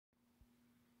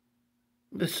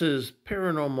This is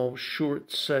Paranormal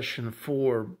Short Session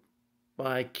 4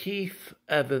 by Keith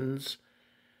Evans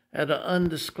at an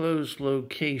undisclosed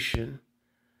location.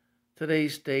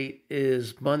 Today's date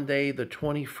is Monday, the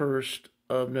 21st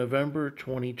of November,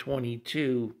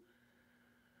 2022.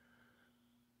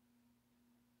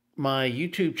 My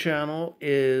YouTube channel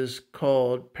is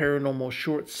called Paranormal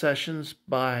Short Sessions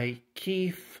by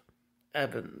Keith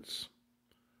Evans.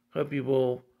 Hope you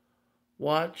will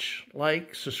watch,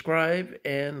 like, subscribe,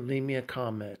 and leave me a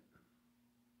comment.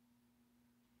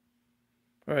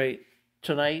 All right,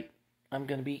 tonight I'm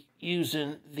going to be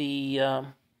using the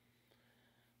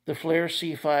FLIR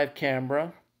C-5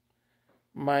 camera,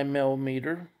 my Mel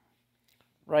Meter.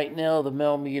 Right now the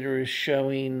Mel Meter is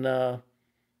showing 0.1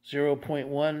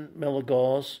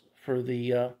 milligauss for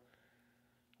the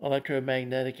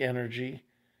electromagnetic energy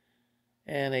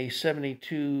and a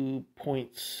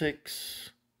 72.6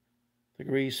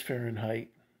 degrees Fahrenheit.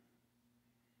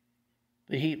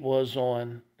 The heat was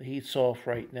on. The heat's off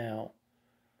right now.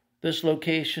 This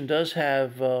location does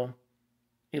have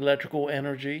electrical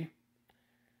energy.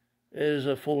 It is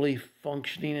a fully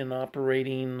functioning and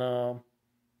operating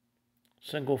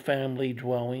single-family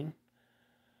dwelling.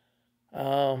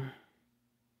 I'm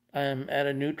at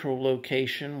a neutral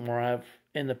location where I've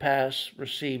in the past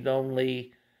received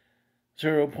only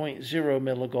 0.0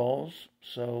 milligauss,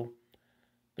 so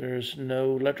there's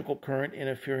no electrical current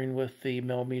interfering with the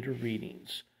Mel Meter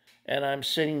readings. And I'm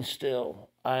sitting still.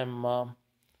 I'm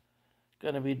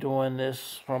going to be doing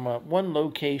this from one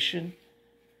location,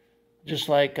 just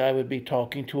like I would be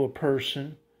talking to a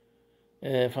person.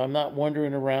 If I'm not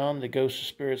wandering around, the ghosts or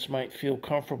spirits might feel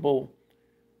comfortable,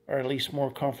 or at least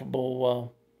more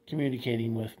comfortable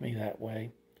communicating with me that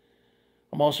way.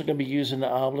 I'm also going to be using the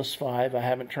Ovilus Vb. I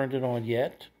haven't turned it on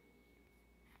yet.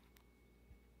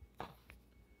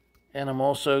 And I'm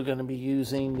also going to be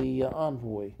using the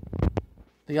Onvoy.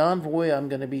 The Onvoy, I'm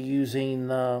going to be using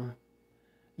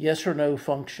yes or no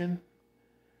function.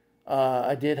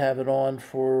 I did have it on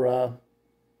for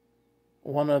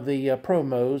one of the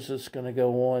promos. It's going to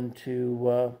go on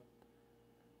to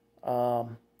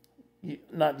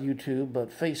not YouTube,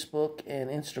 but Facebook and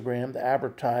Instagram to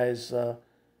advertise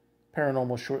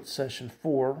Paranormal Short Session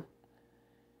 4.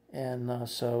 And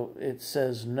so it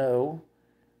says no.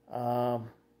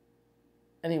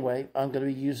 Anyway, I'm going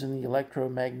to be using the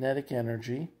electromagnetic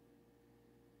energy.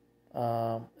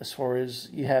 As far as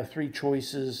you have three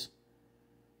choices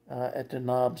at the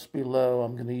knobs below,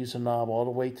 I'm going to use a knob all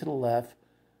the way to the left,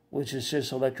 which is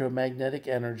just electromagnetic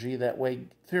energy. That way,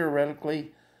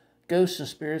 theoretically, ghosts and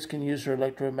spirits can use their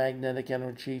electromagnetic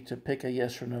energy to pick a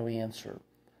yes or no answer.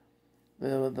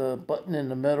 The button in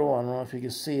the middle, I don't know if you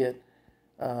can see it,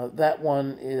 that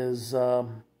one is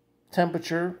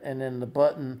temperature, and then the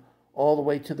button all the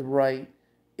way to the right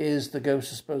is the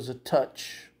ghost is supposed to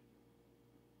touch,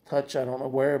 I don't know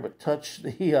where, but touch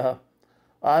the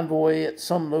Onvoy at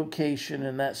some location,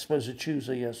 and that's supposed to choose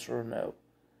a yes or a no.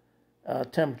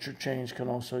 Temperature change can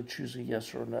also choose a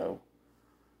yes or no.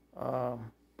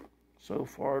 So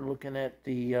far, looking at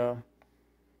the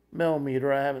Mel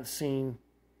Meter, I haven't seen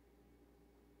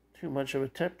too much of a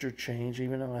temperature change,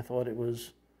 even though I thought it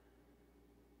was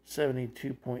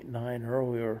 72.9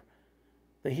 earlier.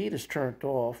 The heat is turned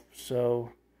off,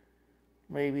 so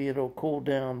maybe it'll cool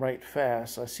down right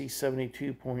fast. I see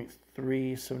 72.3,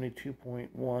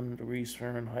 72.1 degrees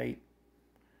Fahrenheit.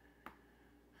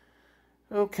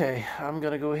 Okay, I'm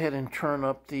going to go ahead and turn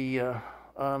up the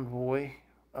Onvoy.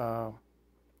 I'm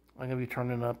going to be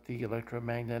turning up the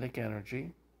electromagnetic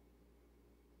energy.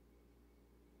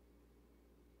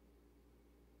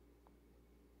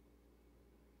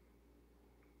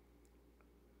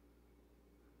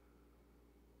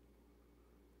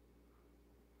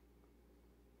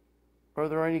 Are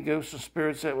there any ghosts or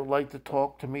spirits that would like to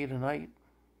talk to me tonight?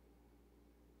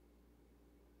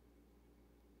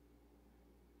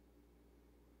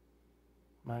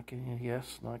 Not getting a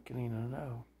yes, not getting a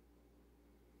no.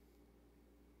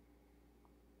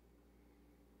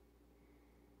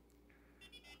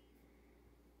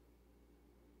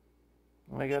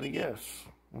 I got a yes.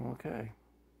 Okay.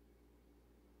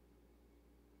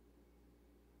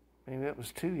 Maybe that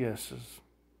was two yeses.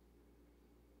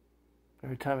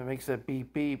 Every time it makes that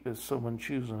beep beep, it's someone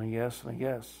choosing a yes and a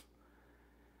yes.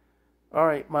 All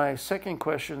right, my second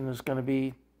question is going to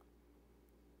be,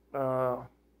 are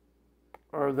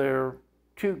there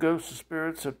two ghosts or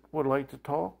spirits that would like to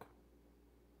talk?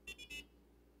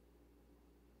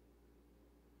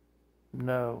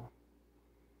 No.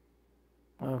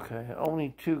 Okay,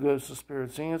 only two ghosts or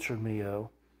spirits answered me,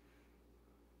 though.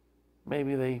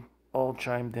 Maybe they all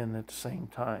chimed in at the same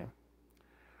time.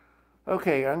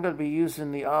 Okay, I'm going to be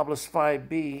using the Ovilus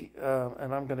Vb,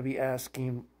 and I'm going to be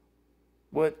asking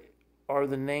what are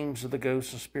the names of the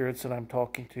ghosts and spirits that I'm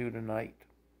talking to tonight.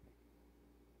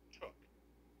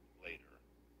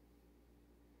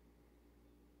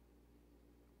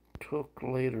 Took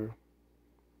later.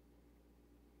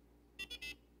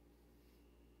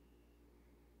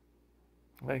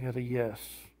 I got a yes.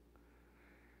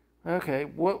 Okay,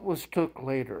 what was took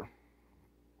later?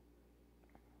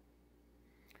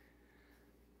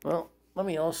 Well, let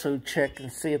me also check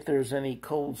and see if there's any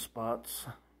cold spots.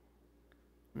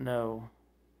 No.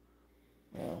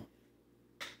 Well,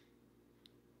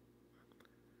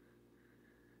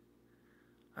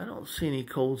 I don't see any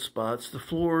cold spots. The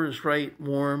floor is right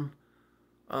warm.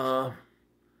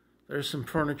 There's some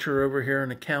furniture over here on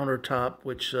the countertop,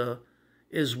 which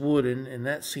is wooden, and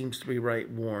that seems to be right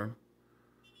warm.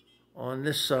 On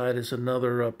this side is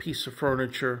another piece of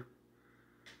furniture.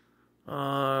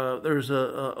 There's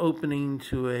a opening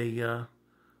to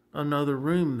another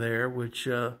room there, which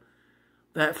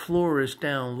that floor is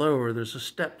down lower. There's a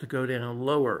step to go down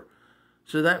lower.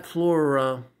 So that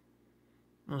floor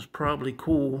was probably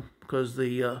cool because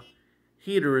the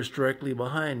heater is directly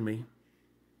behind me.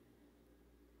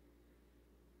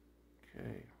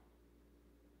 Okay.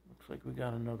 Looks like we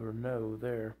got another no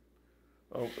there.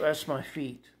 Oh, that's my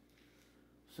feet.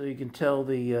 So you can tell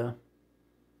the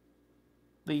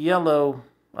yellow,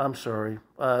 I'm sorry,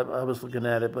 I was looking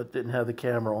at it but didn't have the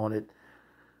camera on it.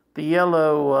 The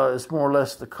yellow is more or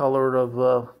less the color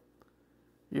of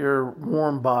your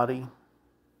warm body.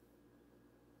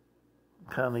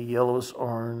 Kind of yellowish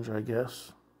orange, I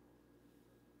guess.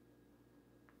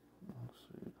 Let's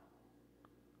see.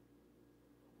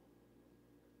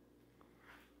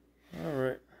 All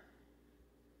right.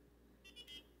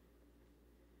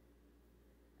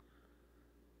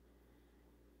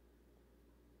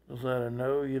 Is that a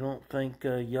no? You don't think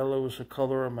yellow is the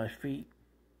color of my feet?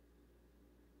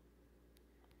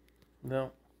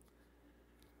 No.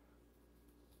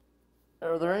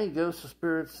 Are there any ghosts or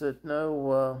spirits that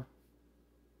know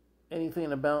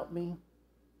anything about me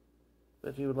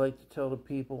that you would like to tell the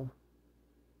people?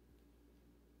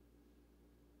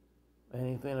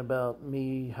 Anything about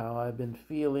me, how I've been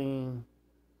feeling,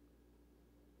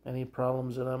 any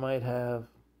problems that I might have?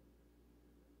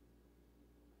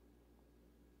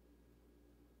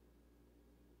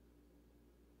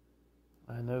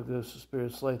 I know ghosts and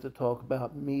spirits like to talk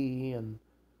about me and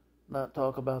not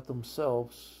talk about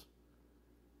themselves.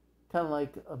 Kind of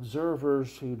like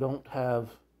observers who don't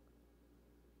have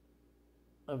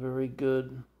a very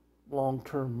good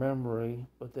long-term memory,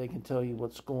 but they can tell you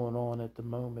what's going on at the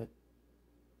moment.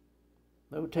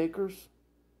 No takers?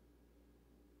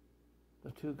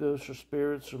 The two ghosts or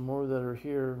spirits or more that are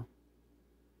here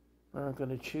aren't going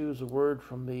to choose a word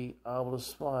from the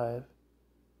Ovilus 5.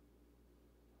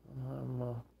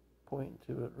 I'm pointing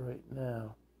to it right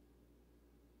now.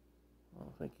 I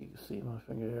don't think you can see my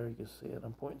finger there. You can see it.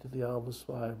 I'm pointing to the Ovilus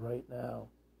 5 right now.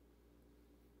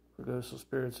 For ghosts and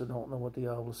spirits that don't know what the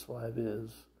Ovilus 5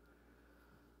 is.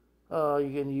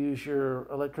 You can use your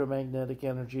electromagnetic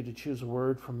energy to choose a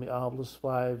word from the Ovilus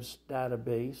 5's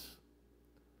database.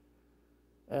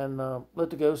 And let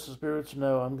the ghosts and spirits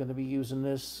know I'm going to be using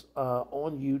this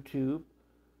on YouTube.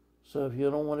 So if you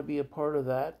don't want to be a part of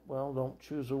that, well, don't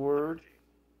choose a word.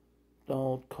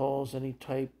 Don't cause any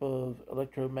type of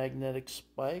electromagnetic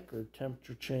spike or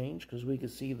temperature change, because we can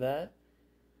see that.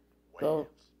 Don't.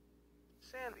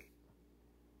 Sandy.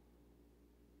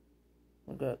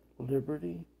 I got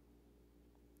Liberty.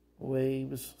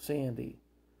 Waves. Sandy.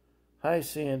 Hi,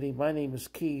 Sandy. My name is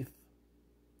Keith.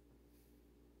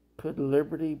 Could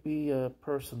Liberty be a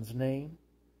person's name?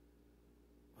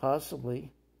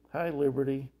 Possibly. Hi,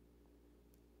 Liberty.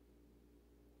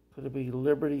 Could it be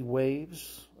Liberty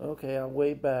Waves? Okay, I'll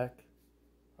wave back.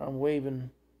 I'm waving,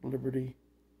 Liberty.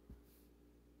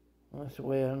 That's the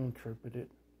way I interpret it.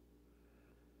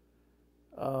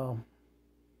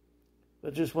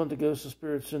 But just want the ghosts and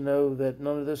spirits to know that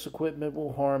none of this equipment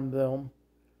will harm them.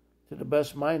 To the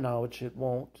best of my knowledge, it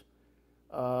won't.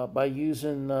 By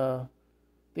using the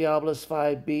Ovilus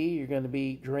Vb, you're going to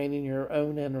be draining your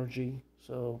own energy.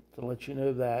 So, to let you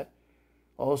know that.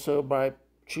 Also, by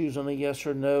choosing a yes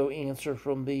or no answer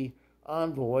from the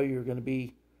Onvoy, you're going to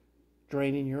be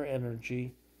draining your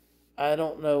energy. I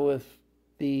don't know if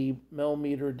the Mel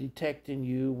Meter detecting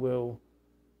you will,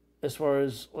 as far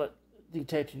as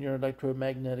detecting your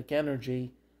electromagnetic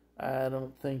energy, I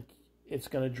don't think it's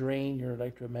going to drain your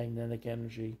electromagnetic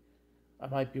energy. I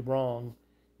might be wrong.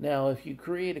 Now, if you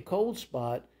create a cold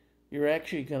spot, you're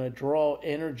actually going to draw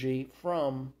energy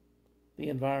from the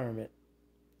environment.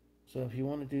 So if you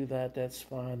want to do that, that's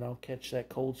fine. I'll catch that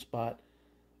cold spot.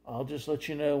 I'll just let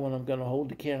you know when I'm going to hold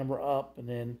the camera up, and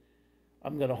then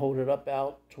I'm going to hold it up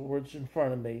out towards in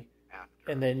front of me.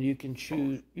 And then you can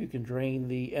drain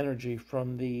the energy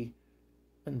from the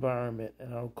environment,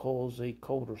 and it'll cause a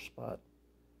colder spot.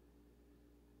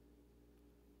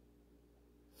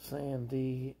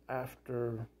 Sandy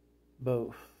after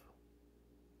both.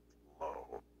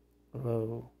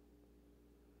 Low.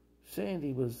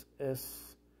 Sandy was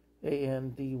S-A-N-D-Y.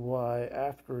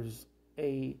 After is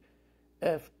A-F-T-E-R.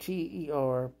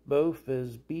 Both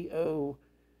is B-O-T-H,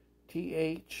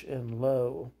 and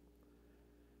low.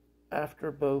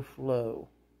 After both, low.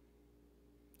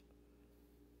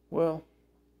 Well,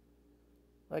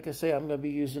 like I say, I'm going to be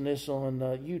using this on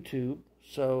YouTube,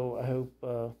 so I hope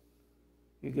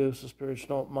you ghosts and spirits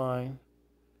don't mind.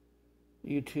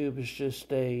 YouTube is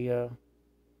just a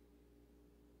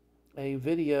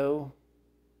video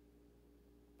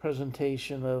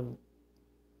presentation of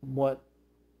what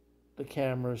the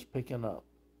camera is picking up.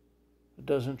 It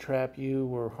doesn't trap you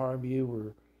or harm you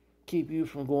or keep you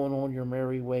from going on your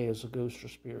merry way as a ghost or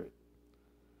spirit.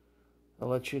 I'll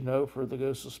let you know for the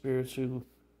ghosts or spirits who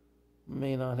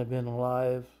may not have been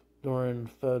alive during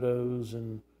photos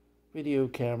and video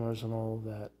cameras and all of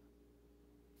that.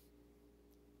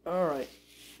 Alright,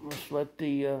 let's let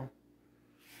the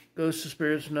ghosts and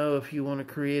spirits know if you want to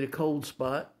create a cold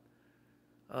spot.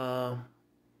 I'm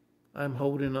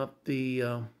holding up the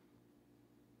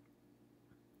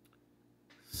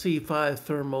C-5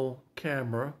 Thermal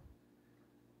Camera.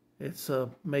 It's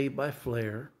made by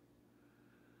FLIR.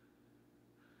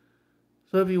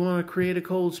 So if you want to create a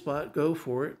cold spot, go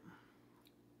for it.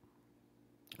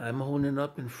 I'm holding it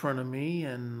up in front of me,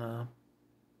 and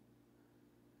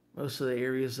most of the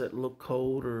areas that look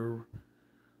cold are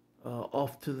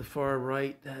off to the far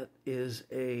right. That is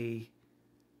the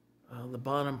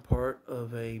bottom part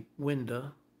of a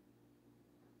window.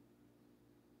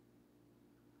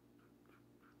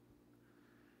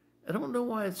 I don't know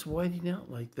why it's widening out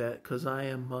like that, because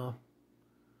I'm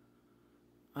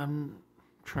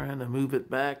trying to move it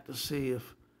back to see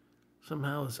if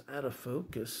somehow it's out of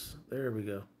focus. There we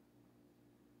go.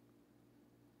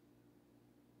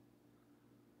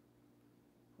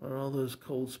 Well, all those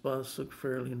cold spots look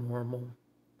fairly normal.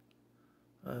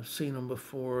 I've seen them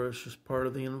before. It's just part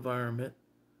of the environment.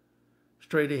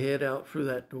 Straight ahead out through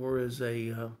that door is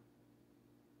a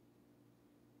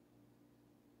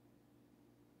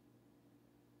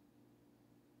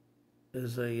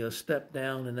step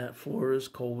down, and that floor is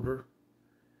colder.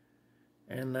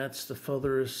 And that's the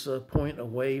furthest point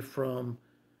away from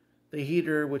the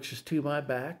heater, which is to my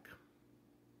back.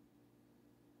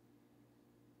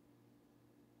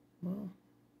 Well,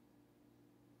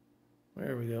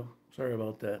 there we go. Sorry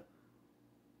about that.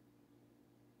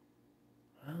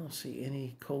 I don't see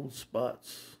any cold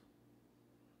spots.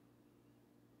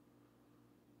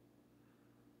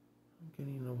 I'm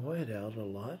getting the white out a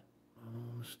lot. I don't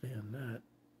understand that.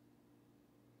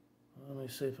 Let me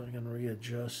see if I can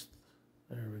readjust.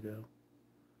 There we go.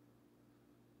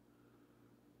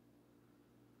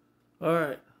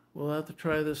 Alright, we'll have to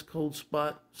try this cold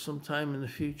spot sometime in the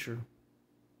future.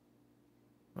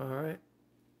 Alright.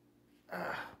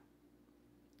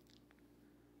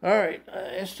 Alright, I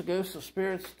asked the ghosts of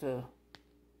spirits to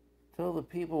tell the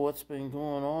people what's been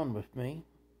going on with me.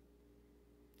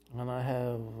 And I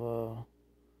have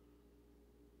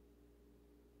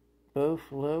both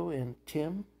Lo and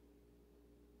Tim.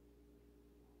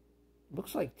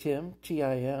 Looks like Tim,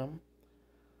 T-I-M.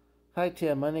 Hi,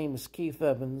 Tim. My name is Keith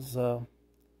Evans. I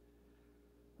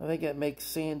think that makes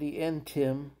Sandy and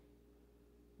Tim.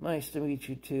 Nice to meet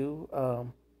you, too.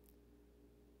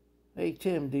 Hey,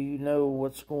 Tim, do you know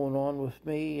what's going on with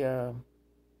me,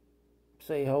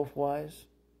 say, health-wise?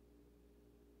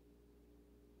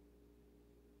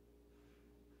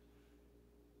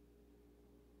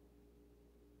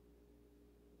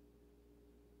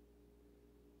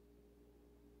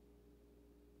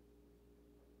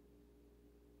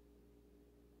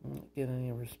 Not get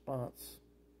any response.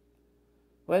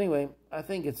 Well, anyway, I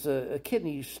think it's a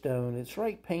kidney stone. It's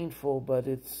right painful, but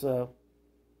it's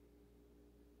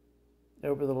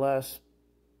over the last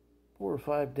 4 or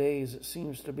 5 days, it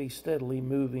seems to be steadily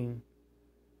moving.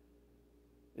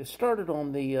 It started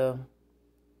on the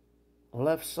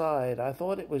left side. I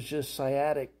thought it was just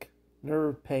sciatic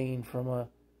nerve pain from a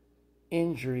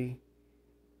injury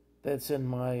that's in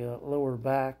my lower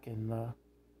back, and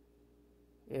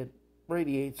it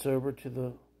radiates over to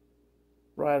the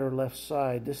right or left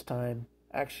side. This time,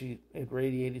 actually, it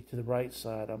radiated to the right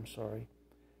side, I'm sorry.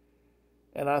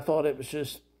 And I thought it was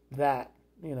just that,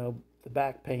 you know, the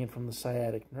back pain from the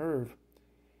sciatic nerve.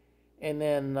 And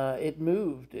then it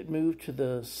moved. It moved to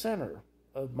the center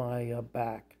of my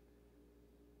back.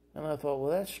 And I thought,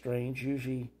 well, that's strange.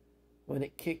 Usually when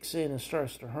it kicks in and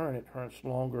starts to hurt, it hurts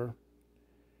longer.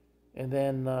 And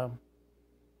then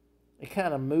it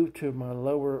kind of moved to my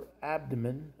lower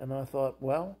abdomen. And I thought,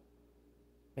 well,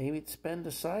 maybe it's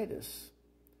appendicitis.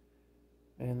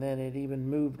 And then it even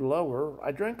moved lower.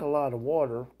 I drank a lot of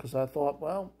water because I thought,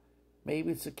 well,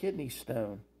 maybe it's a kidney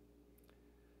stone.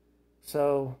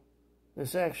 So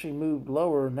this actually moved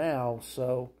lower now,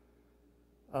 so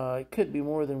it could be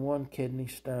more than one kidney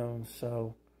stone.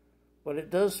 So, but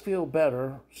it does feel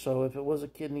better. So if it was a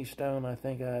kidney stone, I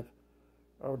think I've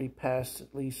already passed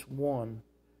at least one.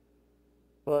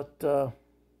 But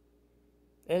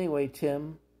anyway,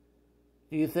 Tim,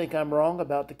 do you think I'm wrong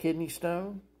about the kidney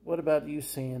stone? What about you,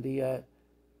 Sandy? I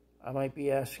might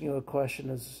be asking you a question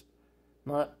that's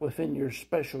not within your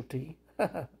specialty.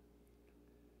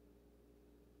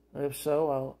 If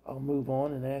so, I'll move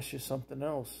on and ask you something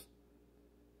else.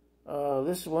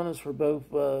 This one is for both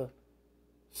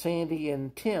Sandy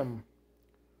and Tim.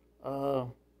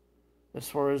 As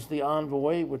far as the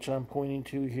Onvoy, which I'm pointing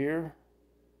to here.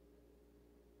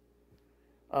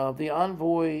 The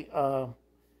Onvoy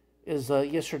is a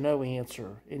yes or no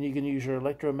answer, and you can use your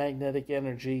electromagnetic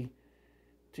energy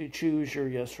to choose your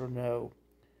yes or no.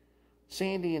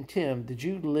 Sandy and Tim, did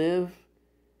you live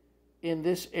in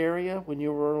this area when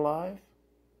you were alive?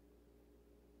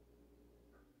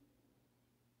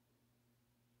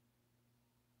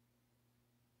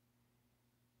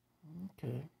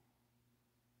 Okay.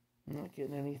 I'm not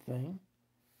getting anything.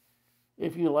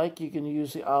 If you like, you can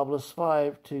use the Ovilus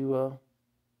Vb to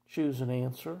choose an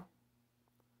answer.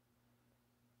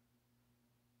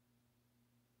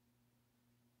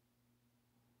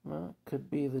 Well, it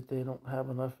could be that they don't have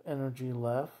enough energy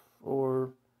left, or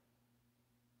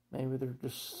maybe they're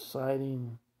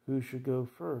deciding who should go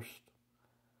first.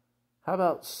 How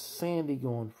about Sandy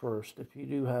going first, if you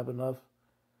do have enough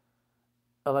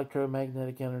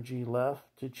electromagnetic energy left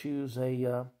to choose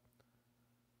a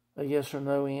yes or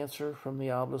no answer from the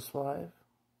Ovilus Vb?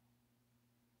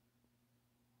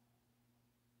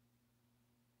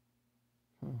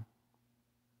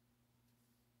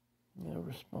 No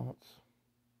response.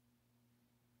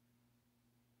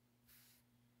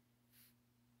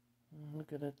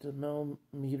 Looking at the Mel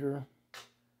Meter.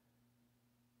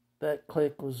 That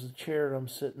click was the chair I'm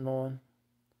sitting on.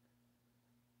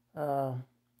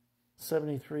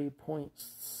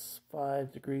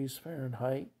 73.5 degrees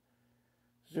Fahrenheit.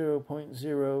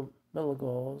 0.0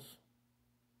 milligauss.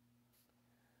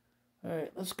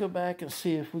 Alright, let's go back and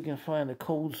see if we can find a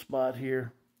cold spot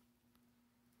here.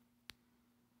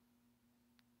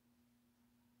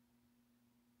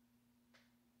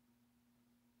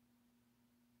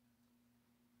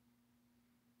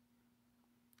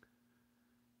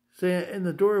 See, in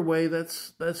the doorway,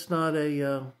 that's not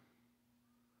a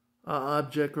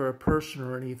object or a person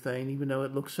or anything, even though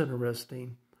it looks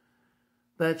interesting.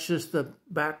 That's just the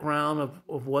background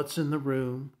of what's in the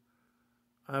room.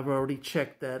 I've already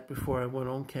checked that before I went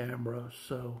on camera,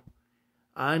 so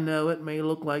I know it may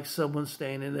look like someone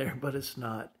standing there, but it's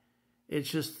not. It's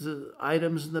just the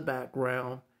items in the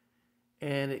background,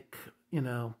 and it,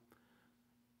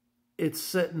 it's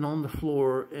sitting on the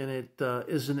floor, and it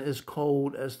isn't as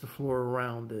cold as the floor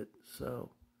around it. So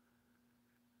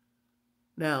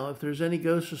now, if there's any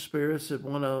ghosts or spirits that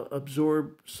want to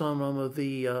absorb some of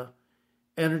the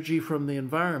energy from the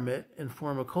environment and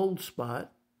form a cold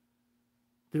spot,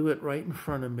 do it right in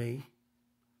front of me.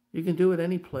 You can do it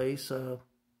any place. I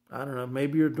don't know,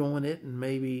 maybe you're doing it and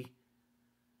maybe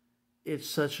it's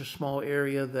such a small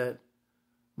area that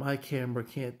my camera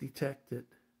can't detect it.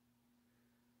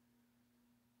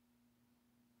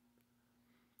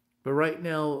 But right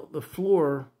now, the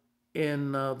floor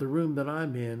in the room that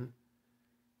I'm in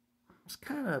is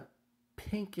kind of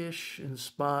pinkish in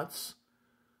spots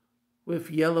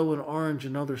with yellow and orange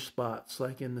in other spots,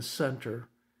 like in the center.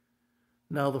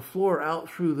 Now, the floor out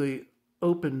through the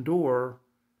open door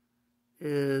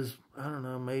is, I don't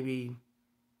know, maybe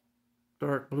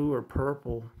dark blue or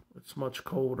purple. It's much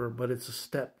colder, but it's a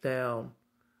step down.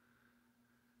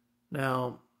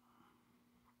 Now,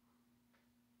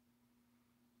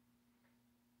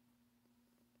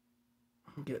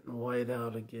 I'm getting white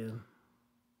out again.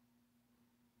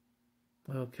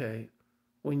 Okay,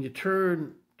 when you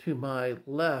turn to my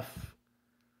left,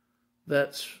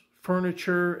 that's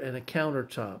furniture and a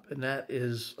countertop, and that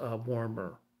is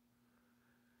warmer.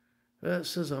 That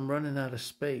says I'm running out of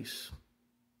space.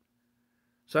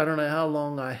 So I don't know how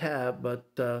long I have,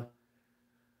 but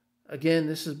again,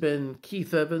 this has been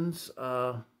Keith Evans.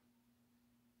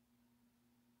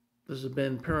 This has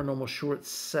been Paranormal Short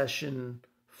Session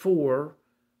 4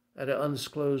 at an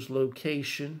undisclosed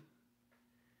location.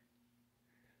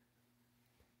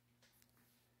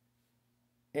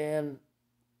 And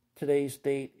today's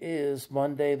date is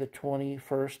Monday, the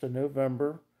 21st of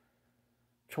November,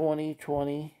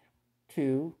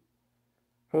 2022.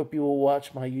 Hope you will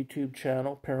watch my YouTube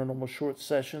channel, Paranormal Short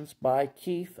Sessions by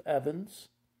Keith Evans.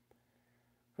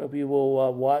 Hope you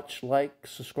will watch, like,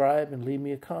 subscribe, and leave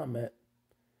me a comment.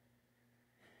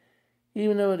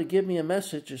 Even though to give me a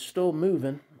message is still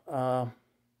moving, we're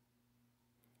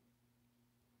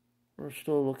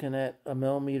still looking at a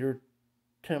Mel Meter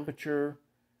temperature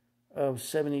of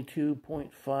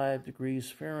 72.5 degrees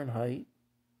Fahrenheit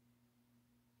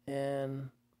and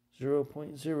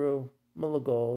 0.0 milligauss.